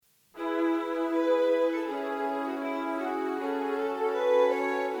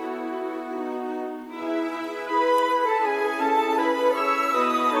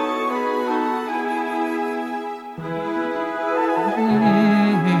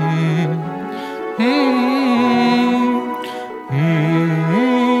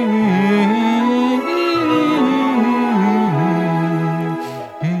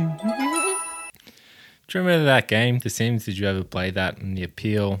that game, The Sims? Did you ever play that, and the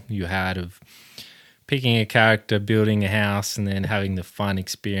appeal you had of picking a character, building a house, and then having the fun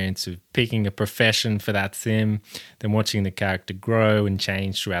experience of picking a profession for that sim, then watching the character grow and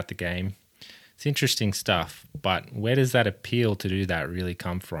change throughout the game? It's interesting stuff, but where does that appeal to do that really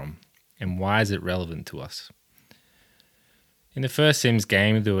come from? And why is it relevant to us? In the first Sims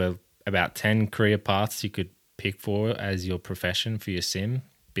game, there were about 10 career paths you could pick for as your profession for your sim: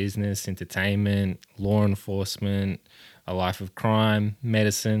 business, entertainment, law enforcement, a life of crime,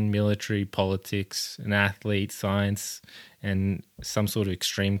 medicine, military, politics, an athlete, science, and some sort of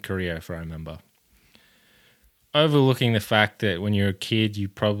extreme career, if I remember. Overlooking the fact that when you're a kid, you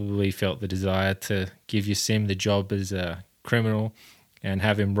probably felt the desire to give your sim the job as a criminal and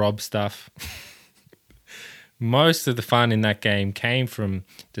have him rob stuff. Most of the fun in that game came from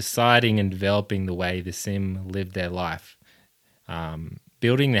deciding and developing the way the sim lived their life.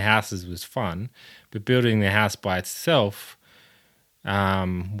 Building the houses was fun, but building the house by itself,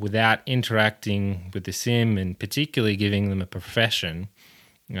 without interacting with the sim and particularly giving them a profession,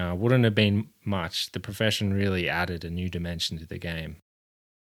 wouldn't have been much. The profession really added a new dimension to the game.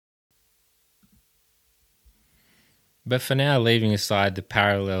 But for now, leaving aside the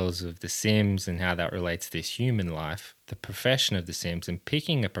parallels of the Sims and how that relates to this human life, the profession of the Sims and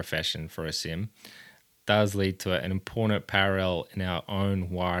picking a profession for a Sim does lead to an important parallel in our own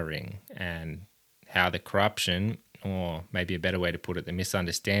wiring and how the corruption, or maybe a better way to put it, the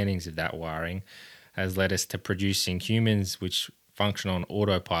misunderstandings of that wiring, has led us to producing humans which function on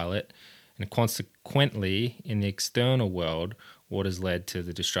autopilot, and consequently, in the external world, what has led to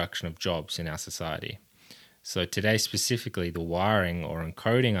the destruction of jobs in our society. So today specifically, the wiring or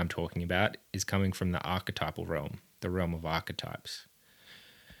encoding I'm talking about is coming from the archetypal realm, the realm of archetypes.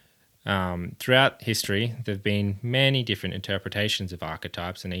 Throughout history, there have been many different interpretations of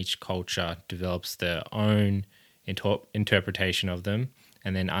archetypes, and each culture develops their own interpretation of them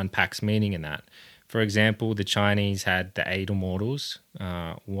and then unpacks meaning in that. For example, the Chinese had the eight immortals,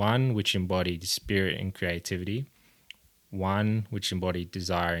 one which embodied spirit and creativity, one which embodied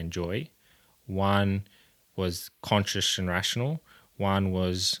desire and joy, one was conscious and rational, one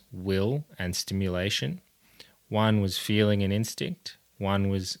was will and stimulation, one was feeling and instinct, one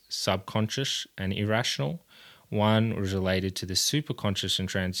was subconscious and irrational, one was related to the superconscious and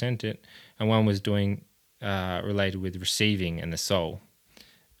transcendent, and one was related with receiving and the soul.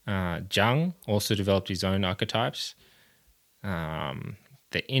 Jung also developed his own archetypes.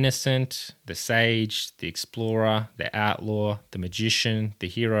 The innocent, the sage, the explorer, the outlaw, the magician, the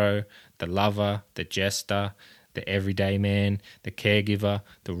hero, the lover, the jester, the everyday man, the caregiver,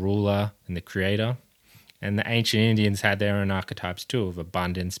 the ruler, and the creator. And the ancient Indians had their own archetypes too, of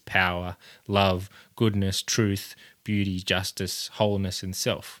abundance, power, love, goodness, truth, beauty, justice, wholeness, and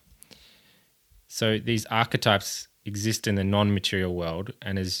self. So these archetypes exist in the non-material world,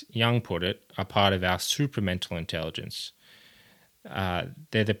 and as Jung put it, are part of our supramental intelligence.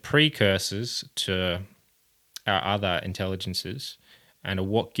 They're the precursors to our other intelligences and are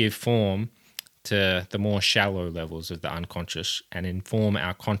what give form to the more shallow levels of the unconscious and inform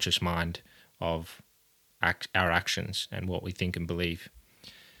our conscious mind of our actions and what we think and believe.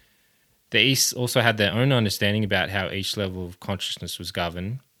 The East also had their own understanding about how each level of consciousness was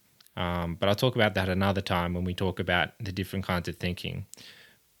governed, but I'll talk about that another time when we talk about the different kinds of thinking.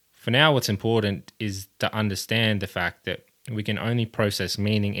 For now, what's important is to understand the fact that we can only process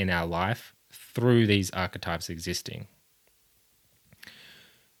meaning in our life through these archetypes existing.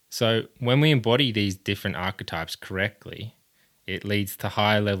 So when we embody these different archetypes correctly, it leads to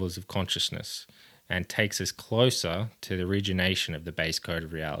higher levels of consciousness and takes us closer to the origination of the base code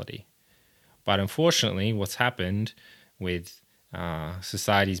of reality. But unfortunately, what's happened with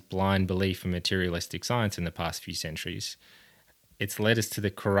society's blind belief in materialistic science in the past few centuries, it's led us to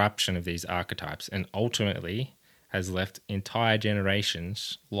the corruption of these archetypes and ultimately has left entire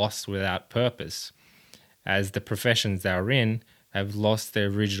generations lost without purpose, as the professions they are in have lost their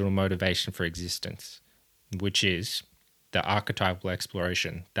original motivation for existence, which is the archetypal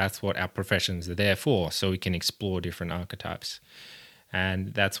exploration. That's what our professions are there for, so we can explore different archetypes.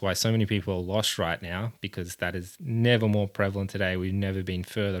 And that's why so many people are lost right now, because that is never more prevalent today. We've never been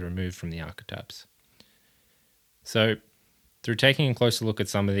further removed from the archetypes. So through taking a closer look at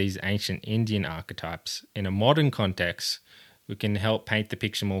some of these ancient Indian archetypes in a modern context, we can help paint the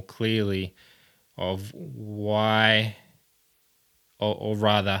picture more clearly of why, or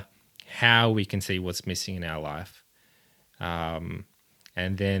rather, how we can see what's missing in our life. And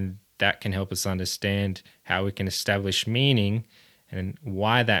then that can help us understand how we can establish meaning and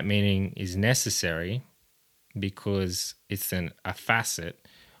why that meaning is necessary, because it's a facet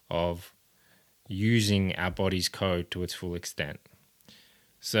of using our body's code to its full extent.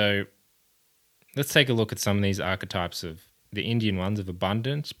 So let's take a look at some of these archetypes of the Indian ones of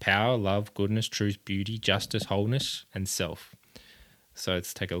abundance, power, love, goodness, truth, beauty, justice, wholeness, and self. So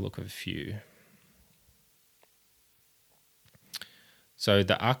let's take a look at a few. So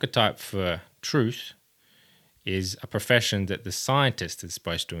the archetype for truth is a profession that the scientist is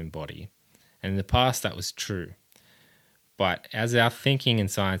supposed to embody. And in the past, that was true. But as our thinking in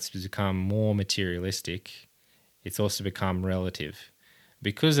science has become more materialistic, it's also become relative.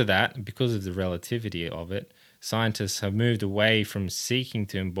 Because of that, because of the relativity of it, scientists have moved away from seeking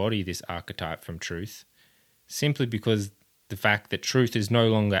to embody this archetype from truth, simply because the fact that truth is no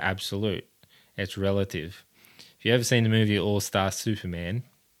longer absolute, it's relative. If you've ever seen the movie All-Star Superman,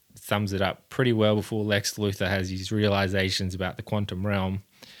 it sums it up pretty well before Lex Luthor has his realizations about the quantum realm.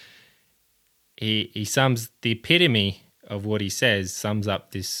 He sums the epitome of what he says, sums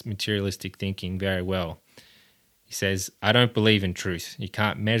up this materialistic thinking very well. He says, I don't believe in truth. You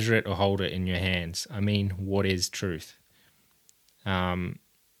can't measure it or hold it in your hands. I mean, what is truth? Now,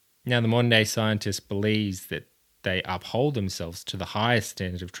 the modern day scientist believes that they uphold themselves to the highest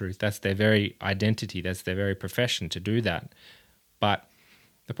standard of truth. That's their very identity. That's their very profession to do that. But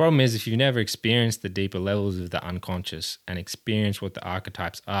the problem is, if you've never experienced the deeper levels of the unconscious and experienced what the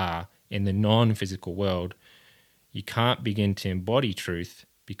archetypes are in the non-physical world, you can't begin to embody truth,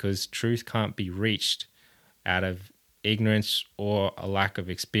 because truth can't be reached out of ignorance, or a lack of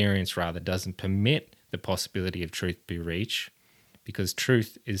experience rather doesn't permit the possibility of truth be reached, because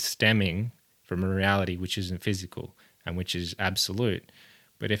truth is stemming from a reality which isn't physical and which is absolute.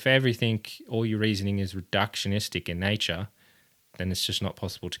 But if everything, all your reasoning is reductionistic in nature, then it's just not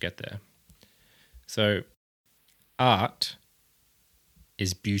possible to get there. So art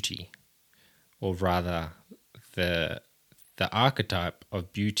is beauty, or rather the archetype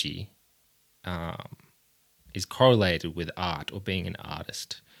of beauty is correlated with art, or being an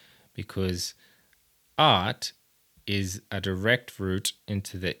artist, because art is a direct route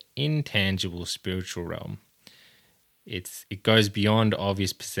into the intangible spiritual realm. It goes beyond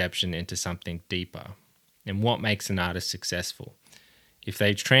obvious perception into something deeper. And what makes an artist successful? If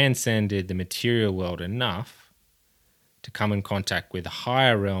they transcended the material world enough to come in contact with the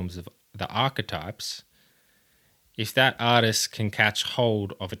higher realms of the archetypes, if that artist can catch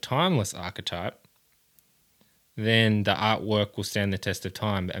hold of a timeless archetype, then the artwork will stand the test of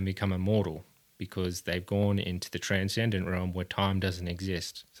time and become immortal, because they've gone into the transcendent realm where time doesn't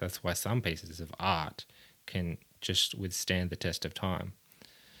exist. So that's why some pieces of art can just withstand the test of time.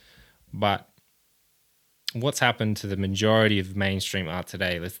 But what's happened to the majority of mainstream art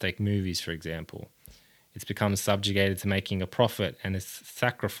today? Let's take movies, for example. It's become subjugated to making a profit, and it's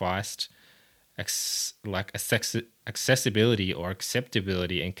sacrificed accessibility or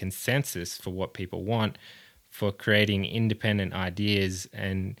acceptability and consensus for what people want, for creating independent ideas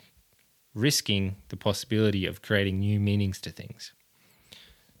and risking the possibility of creating new meanings to things.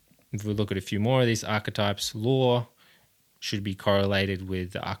 If we look at a few more of these archetypes, law should be correlated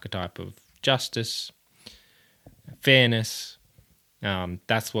with the archetype of justice, fairness.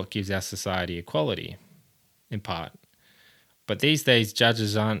 That's what gives our society equality, in part. But these days,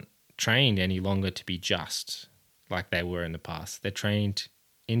 judges aren't trained any longer to be just like they were in the past. They're trained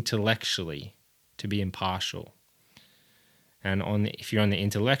intellectually to be impartial. And if you're on the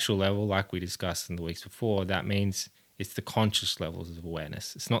intellectual level, like we discussed in the weeks before, that means it's the conscious levels of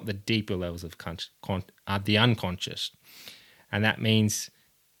awareness. It's not the deeper levels of the unconscious. And that means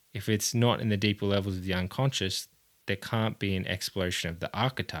if it's not in the deeper levels of the unconscious, there can't be an exploration of the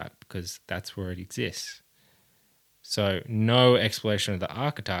archetype, because that's where it exists. So no exploration of the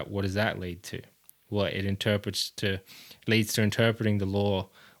archetype, what does that lead to? Well, it leads to interpreting the law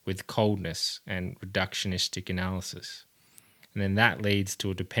with coldness and reductionistic analysis. And then that leads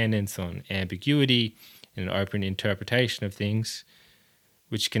to a dependence on ambiguity and an open interpretation of things,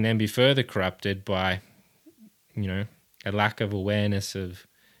 which can then be further corrupted by, a lack of awareness of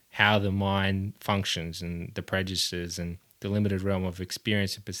how the mind functions and the prejudices and the limited realm of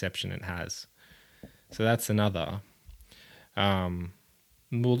experience and perception it has. So that's another.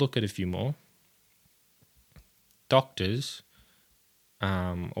 We'll look at a few more. Doctors,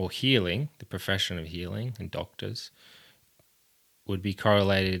 or healing, the profession of healing and doctors, would be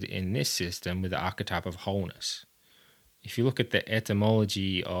correlated in this system with the archetype of wholeness. If you look at the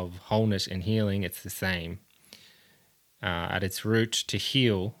etymology of wholeness and healing, it's the same. At its root, to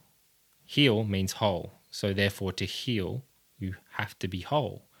heal means whole. So therefore, to heal, you have to be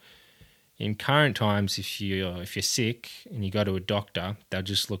whole. In current times, if you're sick and you go to a doctor, they'll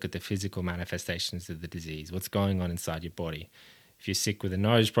just look at the physical manifestations of the disease, what's going on inside your body. If you're sick with a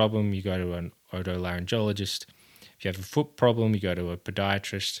nose problem, you go to an otolaryngologist. If you have a foot problem, you go to a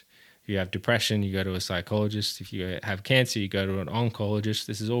podiatrist. If you have depression, you go to a psychologist. If you have cancer, you go to an oncologist.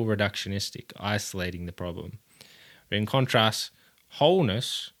 This is all reductionistic, isolating the problem. But in contrast,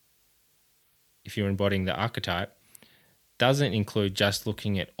 wholeness, if you're embodying the archetype, doesn't include just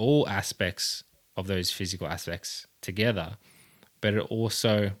looking at all aspects of those physical aspects together, but it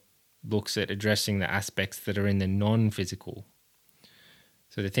also looks at addressing the aspects that are in the non-physical.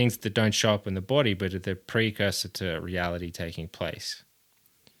 So the things that don't show up in the body, but are the precursor to reality taking place.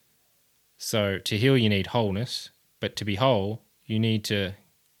 So to heal, you need wholeness, but to be whole, you need to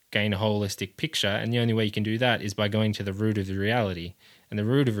gain a holistic picture, and the only way you can do that is by going to the root of the reality, and the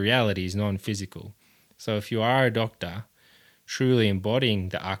root of reality is non-physical. So if you are a doctor truly embodying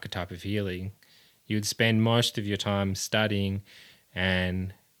the archetype of healing, you would spend most of your time studying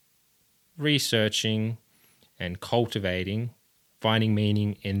and researching and cultivating, finding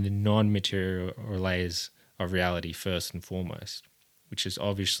meaning in the non-material layers of reality first and foremost, which is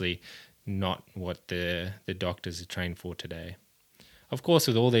obviously not what the doctors are trained for today. Of course,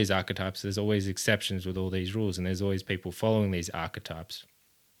 with all these archetypes, there's always exceptions with all these rules, and there's always people following these archetypes.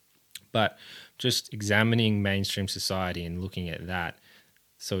 But just examining mainstream society and looking at that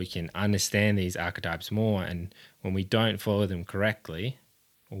so we can understand these archetypes more, and when we don't follow them correctly,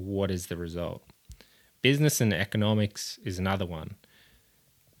 what is the result? Business and economics is another one.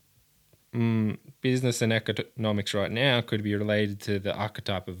 Business and economics right now could be related to the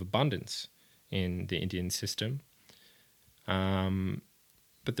archetype of abundance in the Indian system.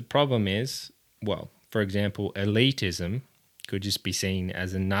 But the problem is, well, for example, elitism could just be seen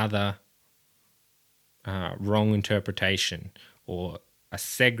as another wrong interpretation or a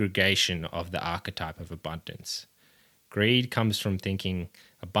segregation of the archetype of abundance. Greed comes from thinking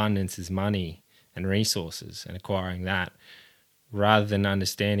abundance is money and resources and acquiring that, rather than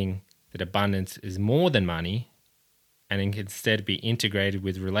understanding that abundance is more than money and it can instead be integrated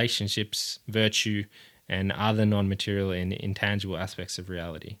with relationships, virtue, and other non-material and intangible aspects of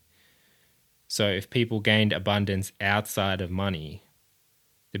reality. So if people gained abundance outside of money,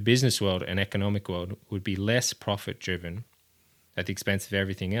 the business world and economic world would be less profit-driven at the expense of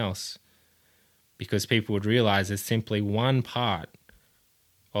everything else, because people would realize there's simply one part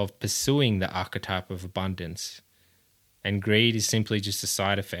of pursuing the archetype of abundance, and greed is simply just a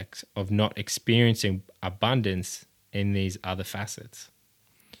side effect of not experiencing abundance in these other facets.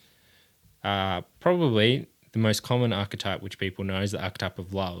 Probably the most common archetype which people know is the archetype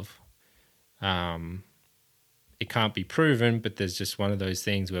of love. It can't be proven, but there's just one of those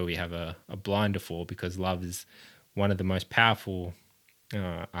things where we have a blinder for, because love is one of the most powerful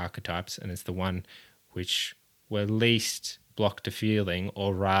archetypes, and it's the one which we're least blocked to feeling,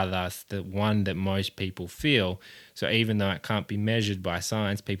 or rather it's the one that most people feel. So even though it can't be measured by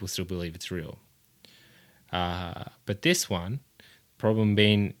science, people still believe it's real. But this one, problem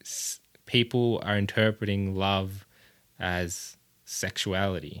being, people are interpreting love as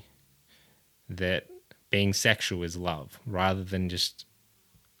sexuality, that being sexual is love, rather than just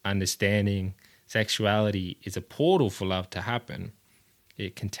understanding sexuality is a portal for love to happen.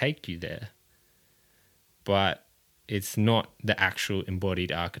 It can take you there, but it's not the actual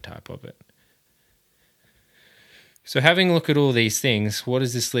embodied archetype of it. So having a look at all these things, what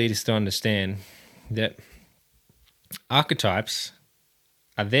does this lead us to understand? That archetypes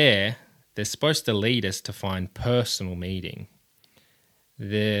are there, they're supposed to lead us to find personal meaning.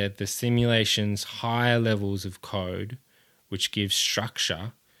 They're the simulation's higher levels of code, which gives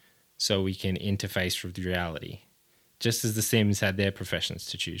structure so we can interface with reality, just as the Sims had their professions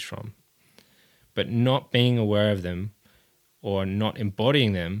to choose from. But not being aware of them or not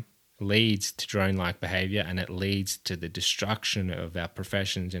embodying them leads to drone-like behavior, and it leads to the destruction of our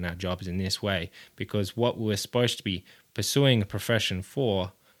professions and our jobs in this way, because what we're supposed to be pursuing a profession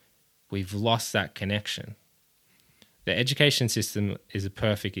for, we've lost that connection. The education system is a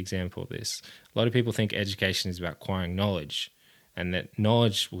perfect example of this. A lot of people think education is about acquiring knowledge, and that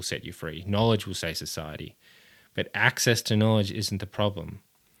knowledge will set you free. Knowledge will save society. But access to knowledge isn't the problem.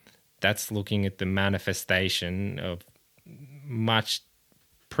 That's looking at the manifestation of much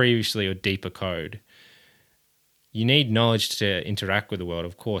previously or deeper code. You need knowledge to interact with the world.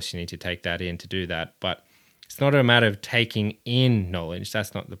 Of course, you need to take that in to do that. But it's not a matter of taking in knowledge.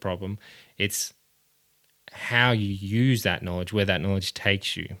 That's not the problem. It's how you use that knowledge, where that knowledge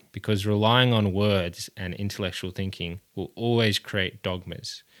takes you. Because relying on words and intellectual thinking will always create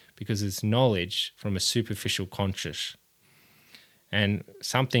dogmas, because it's knowledge from a superficial conscious. And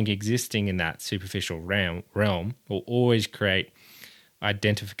something existing in that superficial realm will always create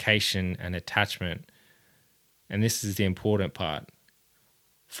identification and attachment and this is the important part,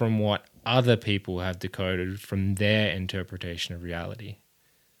 from what other people have decoded from their interpretation of reality.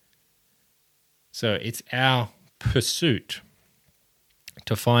 So it's our pursuit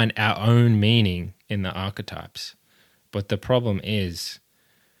to find our own meaning in the archetypes. But the problem is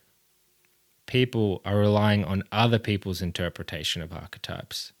people are relying on other people's interpretation of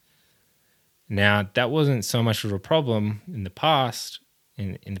archetypes. Now, that wasn't so much of a problem in the past,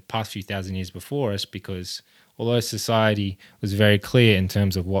 in the past few thousand years before us, because although society was very clear in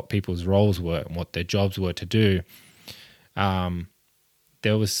terms of what people's roles were and what their jobs were to do,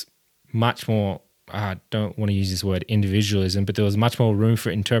 there was much more, I don't want to use this word individualism, but there was much more room for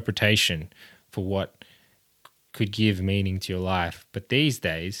interpretation for what could give meaning to your life. But these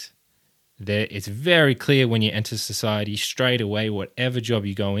days, it's very clear when you enter society straight away, whatever job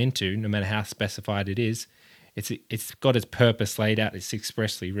you go into, no matter how specified it is, it's got its purpose laid out, it's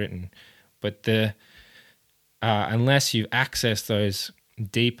expressly written. But unless you access those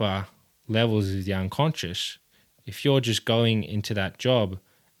deeper levels of the unconscious, if you're just going into that job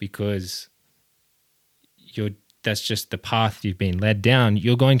because that's just the path you've been led down,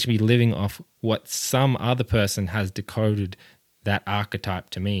 you're going to be living off what some other person has decoded that archetype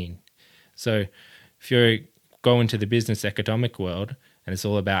to mean. So if you go into the business economic world and it's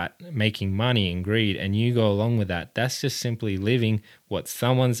all about making money and greed, and you go along with that, that's just simply living what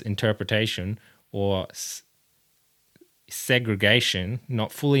someone's interpretation or segregation,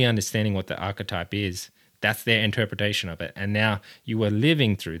 not fully understanding what the archetype is, that's their interpretation of it. And now you are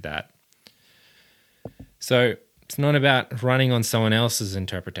living through that. So it's not about running on someone else's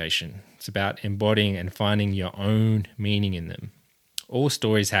interpretation. It's about embodying and finding your own meaning in them. All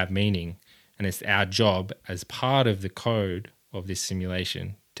stories have meaning, and it's our job as part of the code of this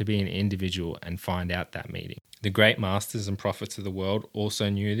simulation to be an individual and find out that meaning. The great masters and prophets of the world also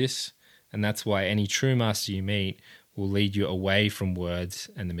knew this, and that's why any true master you meet will lead you away from words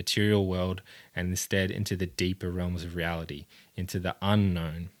and the material world and instead into the deeper realms of reality, into the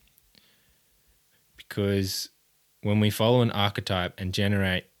unknown. Because when we follow an archetype and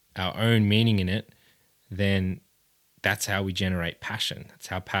generate our own meaning in it, then that's how we generate passion. That's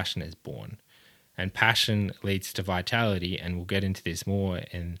how passion is born. And passion leads to vitality, and we'll get into this more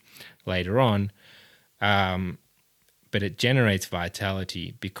later on. But it generates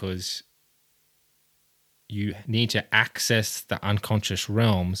vitality because you need to access the unconscious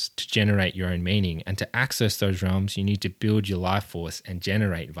realms to generate your own meaning. And to access those realms, you need to build your life force and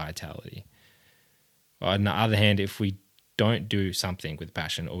generate vitality. On the other hand, if we don't do something with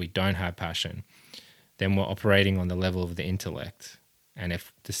passion, or we don't have passion, then we're operating on the level of the intellect. And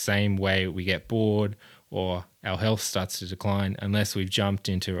if the same way we get bored or our health starts to decline, unless we've jumped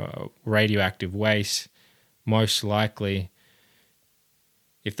into a radioactive waste, most likely,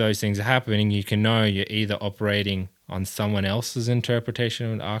 if those things are happening, you can know you're either operating on someone else's interpretation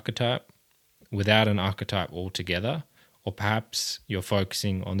of an archetype without an archetype altogether, or perhaps you're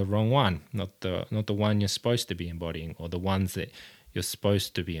focusing on the wrong one, not the one you're supposed to be embodying, or the ones that you're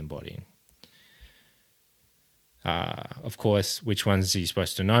supposed to be embodying. Of course, which ones are you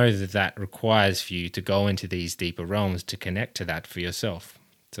supposed to know? That requires for you to go into these deeper realms to connect to that for yourself.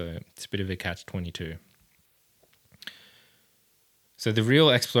 So it's a bit of a catch-22. So the real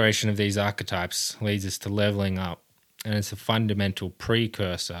exploration of these archetypes leads us to leveling up, and it's a fundamental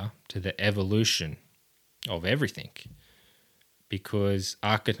precursor to the evolution of everything, because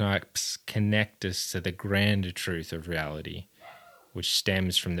archetypes connect us to the grander truth of reality, which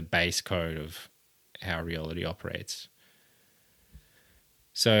stems from the base code of how reality operates.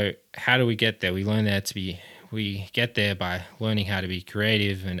 So how do we get there? We get there by learning how to be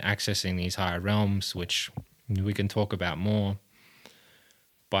creative and accessing these higher realms, which we can talk about more.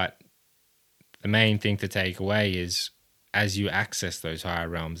 But the main thing to take away is, as you access those higher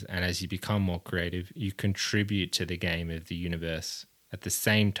realms and as you become more creative, you contribute to the game of the universe. At the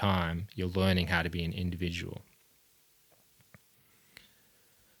same time, you're learning how to be an individual.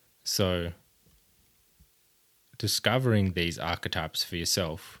 So discovering these archetypes for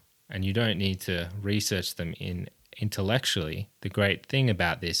yourself, and you don't need to research them intellectually. The great thing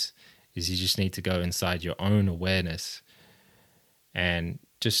about this is you just need to go inside your own awareness and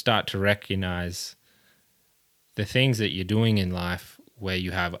just start to recognize the things that you're doing in life where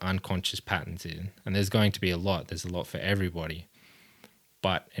you have unconscious patterns in. And there's going to be a lot. There's a lot for everybody.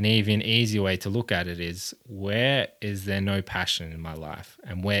 But an even easier way to look at it is, where is there no passion in my life?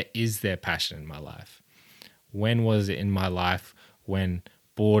 And where is there passion in my life? When was it in my life when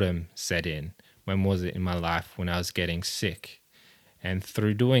boredom set in? When was it in my life when I was getting sick? And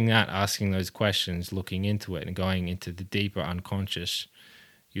through doing that, asking those questions, looking into it and going into the deeper unconscious,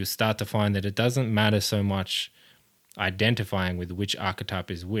 you'll start to find that it doesn't matter so much identifying with which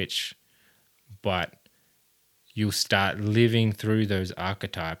archetype is which, but you'll start living through those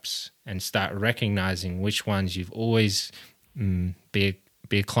archetypes and start recognizing which ones you've always be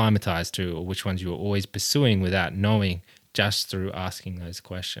acclimatized to, or which ones you were always pursuing without knowing, just through asking those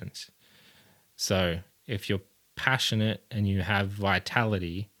questions. So if you're passionate and you have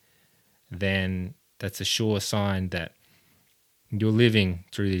vitality, then that's a sure sign that you're living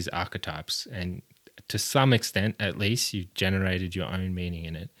through these archetypes, and to some extent at least you've generated your own meaning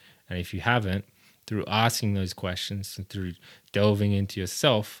in it. And if you haven't, through asking those questions and through delving into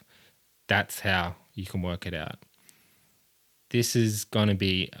yourself, that's how you can work it out. This is going to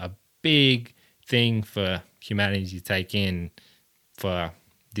be a big thing for humanity to take in for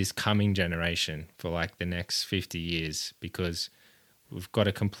this coming generation, for like the next 50 years, because we've got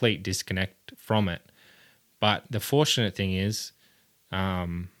a complete disconnect from it. But the fortunate thing is,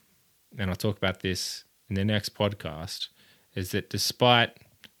 and I'll talk about this in the next podcast, is that despite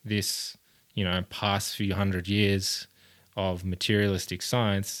this, past few hundred years of materialistic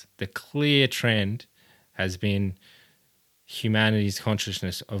science, the clear trend has been humanity's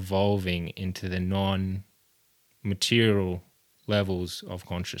consciousness evolving into the non-material levels of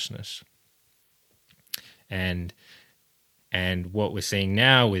consciousness. And what we're seeing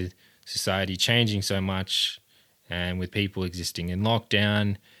now with society changing so much and with people existing in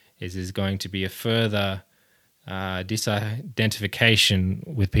lockdown is there's going to be a further disidentification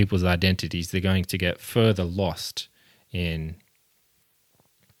with people's identities. They're going to get further lost in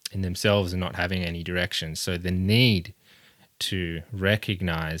themselves and not having any direction. So the need to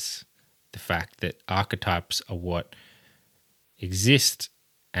recognize the fact that archetypes are what exist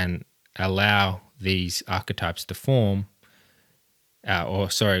and allow these archetypes to form,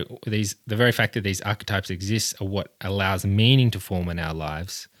 the very fact that these archetypes exist are what allows meaning to form in our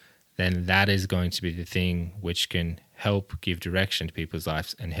lives, then that is going to be the thing which can help give direction to people's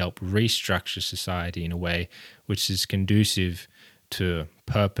lives and help restructure society in a way which is conducive to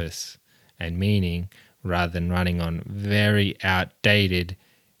purpose and meaning, rather than running on very outdated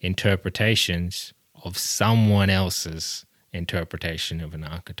interpretations of someone else's interpretation of an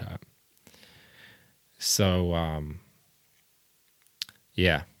archetype. So,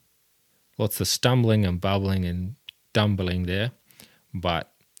 lots of stumbling and bubbling and dumbling there,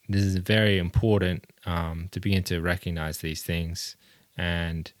 but this is very important to begin to recognize these things.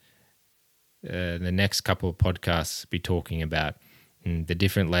 And the next couple of podcasts be talking about the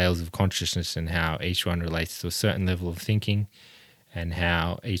different layers of consciousness and how each one relates to a certain level of thinking and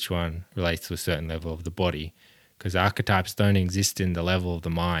how each one relates to a certain level of the body. Because archetypes don't exist in the level of the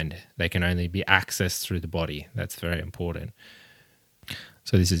mind. They can only be accessed through the body. That's very important.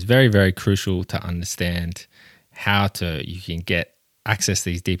 So this is very, very crucial to understand how you can get access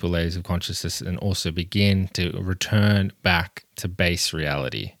these deeper layers of consciousness and also begin to return back to base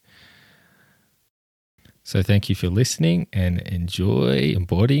reality. So thank you for listening and enjoy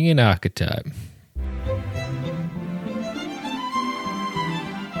embodying an archetype.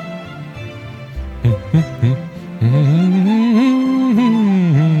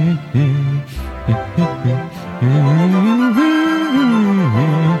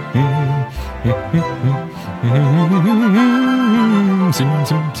 Simmin,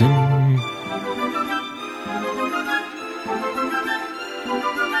 Simmin, Simmin.